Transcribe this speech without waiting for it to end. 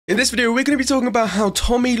In this video, we're going to be talking about how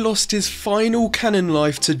Tommy lost his final canon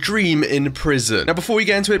life to Dream in prison. Now, before we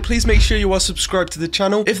get into it, please make sure you are subscribed to the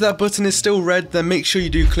channel. If that button is still red, then make sure you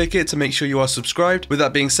do click it to make sure you are subscribed. With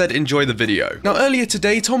that being said, enjoy the video. Now, earlier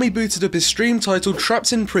today, Tommy booted up his stream titled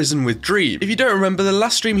Trapped in Prison with Dream. If you don't remember the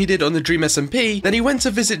last stream he did on the Dream SMP, then he went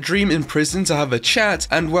to visit Dream in prison to have a chat,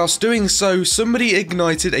 and whilst doing so, somebody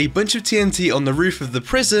ignited a bunch of TNT on the roof of the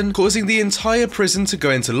prison, causing the entire prison to go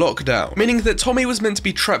into lockdown, meaning that Tommy was meant to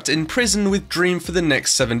be trapped in prison with Dream for the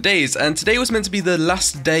next 7 days, and today was meant to be the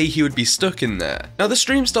last day he would be stuck in there. Now, the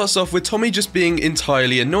stream starts off with Tommy just being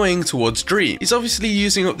entirely annoying towards Dream. He's obviously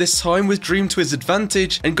using up this time with Dream to his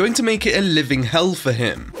advantage and going to make it a living hell for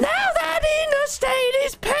him. Now that interstate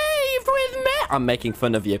is paved with I'm making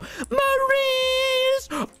fun of you.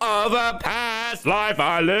 Memories of a past life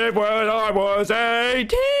I lived when I was 18.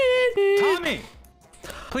 Tommy,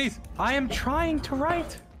 please, I am trying to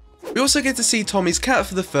write. We also get to see Tommy's cat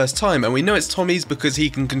for the first time, and we know it's Tommy's because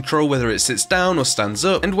he can control whether it sits down or stands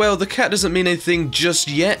up, and well, the cat doesn't mean anything just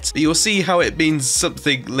yet, but you'll see how it means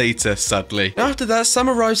something later, sadly. After that, Sam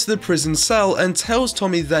arrives to the prison cell and tells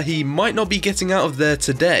Tommy that he might not be getting out of there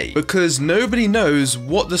today, because nobody knows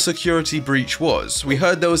what the security breach was. We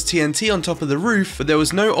heard there was TNT on top of the roof, but there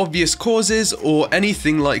was no obvious causes or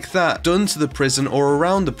anything like that done to the prison or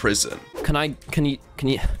around the prison. Can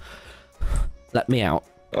you let me out?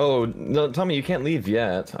 Oh, no, Tommy, you can't leave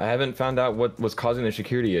yet. I haven't found out what was causing the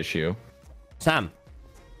security issue. Sam,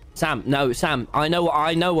 I know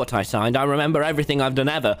what I signed. I remember everything I've done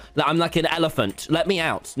ever. I'm like an elephant. Let me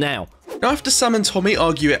out now. Now, after Sam and Tommy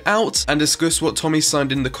argue it out and discuss what Tommy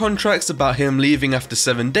signed in the contracts about him leaving after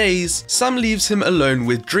 7 days, Sam leaves him alone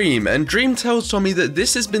with Dream, and Dream tells Tommy that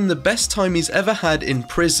this has been the best time he's ever had in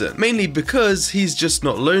prison, mainly because he's just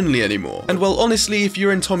not lonely anymore. And well, honestly, if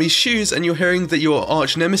you're in Tommy's shoes and you're hearing that your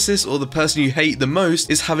arch nemesis or the person you hate the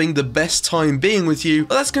most is having the best time being with you,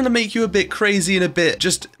 well, that's going to make you a bit crazy and a bit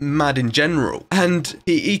just mad in general. And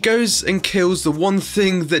he goes and kills the one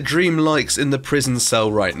thing that Dream likes in the prison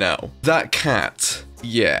cell right now. That cat.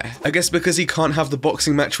 Yeah, I guess because he can't have the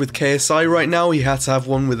boxing match with KSI right now, he had to have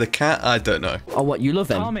one with a cat. I don't know. Oh, what? You love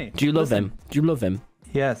him? Tommy, do you love him? Do you love him?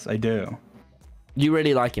 Yes, I do. You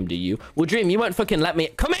really like him, do you? Well, Dream, you won't fucking let me.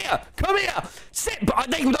 Come here! Come here! Sit! But I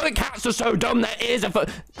think the cats are so dumb. Their ears are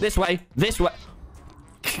this way. This way.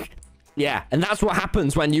 Yeah, and that's what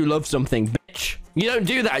happens when you love something, bitch. You don't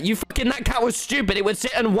do that. That cat was stupid. It would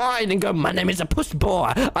sit and whine and go, my name is a puss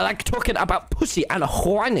boy. I like talking about pussy and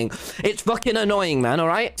whining. It's fucking annoying, man, all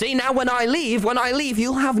right? See, now when I leave,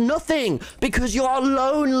 you'll have nothing because you're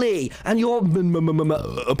lonely and you're,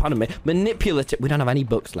 pardon me, manipulative. We don't have any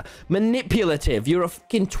books left. Manipulative. You're a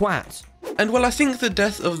fucking twat. And well, I think the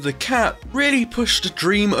death of the cat really pushed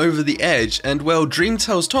Dream over the edge, and well, Dream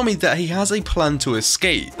tells Tommy that he has a plan to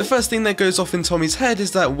escape. The first thing that goes off in Tommy's head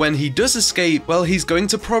is that when he does escape, well, he's going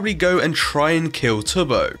to probably go and try and kill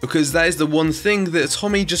Tubbo, because that is the one thing that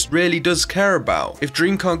Tommy just really does care about. If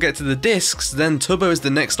Dream can't get to the discs, then Tubbo is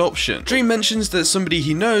the next option. Dream mentions that somebody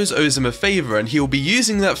he knows owes him a favor, and he will be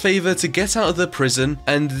using that favor to get out of the prison,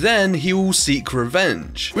 and then he will seek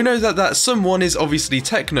revenge. We know that that someone is obviously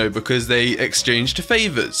Techno, because they exchanged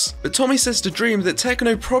favors. But Tommy says to Dream that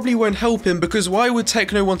Techno probably won't help him, because why would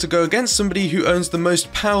Techno want to go against somebody who owns the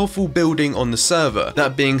most powerful building on the server,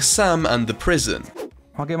 that being Sam and the prison?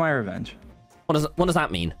 I'll get my revenge. What does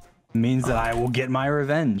that mean? It means that I will get my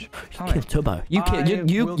revenge. You killed Tubbo. You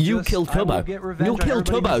killed Tubbo. You killed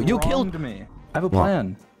Tubbo. You killed me. I have a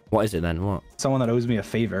plan. What is it then? What? Someone that owes me a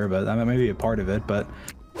favor, but that may be a part of it, but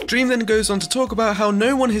Dream then goes on to talk about how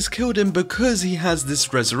no one has killed him because he has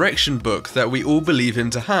this resurrection book that we all believe him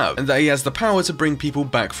to have, and that he has the power to bring people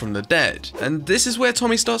back from the dead. And this is where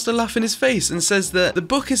Tommy starts to laugh in his face and says that the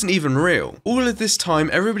book isn't even real. All of this time,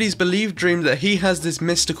 everybody's believed Dream that he has this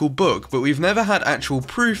mystical book, but we've never had actual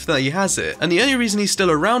proof that he has it. And the only reason he's still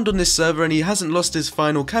around on this server and he hasn't lost his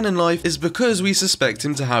final canon life is because we suspect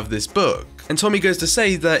him to have this book. And Tommy goes to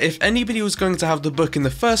say that if anybody was going to have the book in the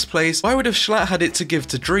first place, why would have Schlatt had it to give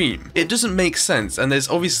to Dream? It doesn't make sense, and there's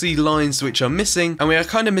obviously lines which are missing, and we are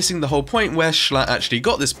kind of missing the whole point where Schlatt actually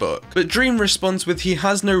got this book. But Dream responds with he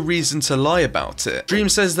has no reason to lie about it. Dream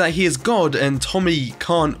says that he is God and Tommy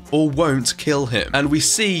can't or won't kill him. And we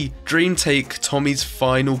see Dream take Tommy's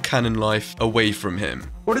final canon life away from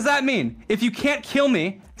him. what does that mean? If you can't kill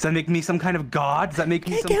me, does that make me some kind of god? Does that make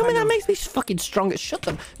me some kind of... That makes me fucking strong. Shut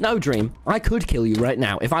them. No, Dream. I could kill you right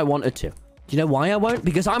now if I wanted to. Do you know why I won't?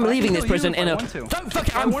 Because I'm leaving this prison in a... Don't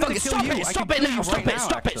fucking... I'm fucking... Stop it! Stop it now! Stop it!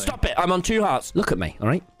 Stop it! Stop it! I'm on 2 hearts. Look at me, all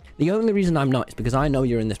right? The only reason I'm not is because I know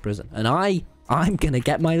you're in this prison. And I'm gonna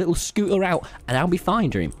get my little scooter out and I'll be fine,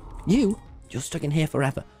 Dream. You're stuck in here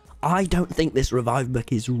forever. I don't think this revive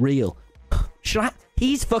book is real. Should I?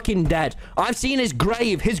 He's fucking dead. I've seen his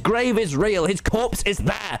grave. His grave is real. His corpse is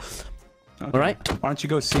there. Okay. All right? Why don't you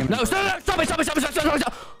go see him? No, stop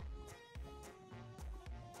it.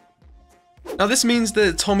 Now this means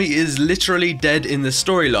that Tommy is literally dead in the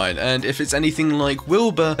storyline, and if it's anything like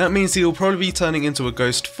Wilbur, that means he'll probably be turning into a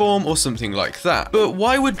ghost form or something like that. But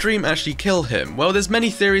why would Dream actually kill him? Well, there's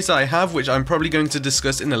many theories I have, which I'm probably going to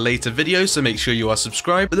discuss in a later video, so make sure you are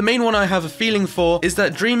subscribed. But the main one I have a feeling for is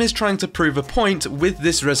that Dream is trying to prove a point with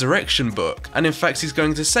this resurrection book. And in fact, he's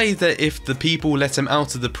going to say that if the people let him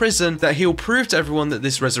out of the prison, that he'll prove to everyone that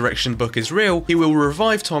this resurrection book is real, he will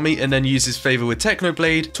revive Tommy and then use his favor with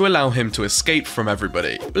Technoblade to allow him to escape from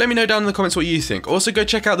everybody. But let me know down in the comments what you think. Also, go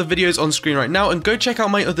check out the videos on screen right now and go check out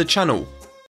my other channel.